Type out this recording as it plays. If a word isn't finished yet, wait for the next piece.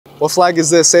What flag is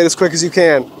this? Say it as quick as you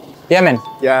can. Yemen.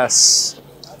 Yes.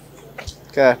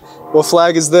 Okay. What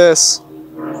flag is this?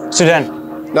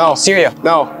 Sudan. No. Syria.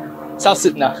 No. South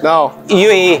Sudan. No.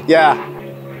 UAE.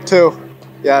 Yeah. 2.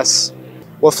 Yes.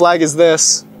 What flag is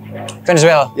this?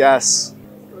 Venezuela. Yes.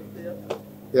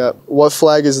 Yeah. What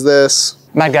flag is this?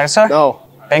 Madagascar. No.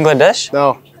 Bangladesh.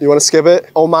 No. You want to skip it?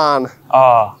 Oman.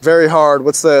 Very hard.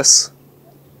 What's this?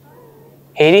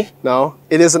 Haiti. No.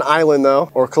 It is an island though,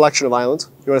 or a collection of islands.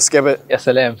 You want to skip it? Yes,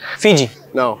 Salam. Fiji.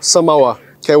 No. Samoa.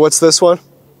 Okay. What's this one?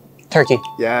 Turkey.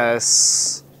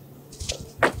 Yes.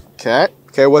 Okay.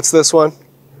 Okay. What's this one?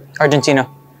 Argentina.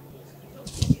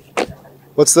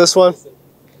 What's this one?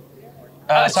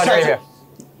 Saudi Arabia.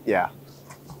 Yeah.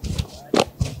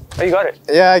 Oh, you got it.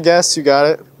 Yeah, I guess you got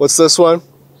it. What's this one?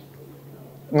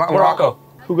 Morocco.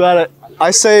 Who got it?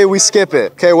 I say we skip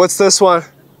it. Okay, what's this one?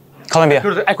 Colombia.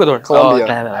 Ecuador. Colombia.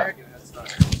 Oh,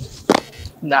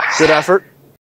 nah. Good effort.